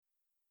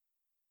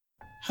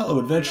Hello,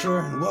 adventurer,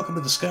 and welcome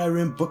to the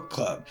Skyrim Book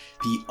Club,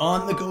 the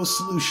on-the-go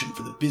solution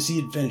for the busy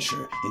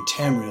adventure in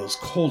Tamriel's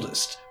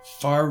coldest,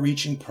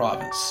 far-reaching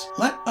province.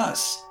 Let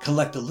us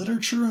collect the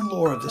literature and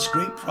lore of this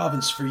great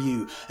province for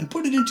you and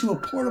put it into a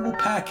portable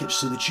package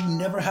so that you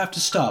never have to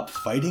stop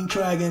fighting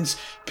dragons,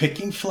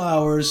 picking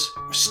flowers,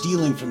 or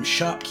stealing from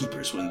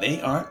shopkeepers when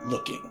they aren't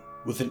looking.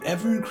 With an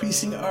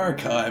ever-increasing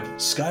archive,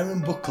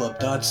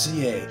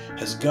 SkyrimBookClub.ca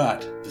has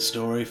got the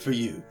story for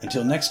you.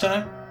 Until next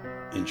time,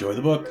 enjoy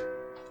the book.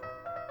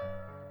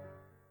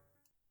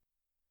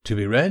 To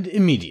be read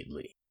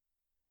immediately.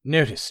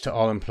 Notice to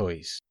all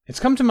employees. It's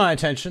come to my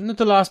attention that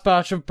the last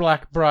batch of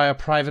Blackbriar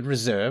Private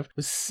Reserve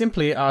was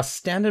simply our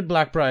standard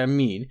Blackbriar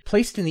mead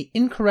placed in the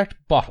incorrect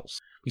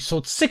bottles. We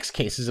sold 6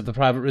 cases of the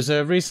Private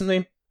Reserve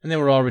recently, and they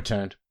were all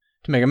returned.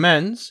 To make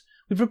amends,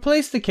 we've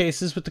replaced the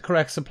cases with the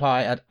correct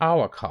supply at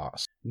our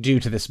cost. Due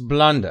to this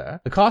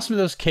blunder, the cost of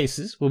those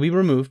cases will be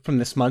removed from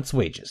this month's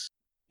wages.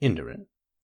 Indolent.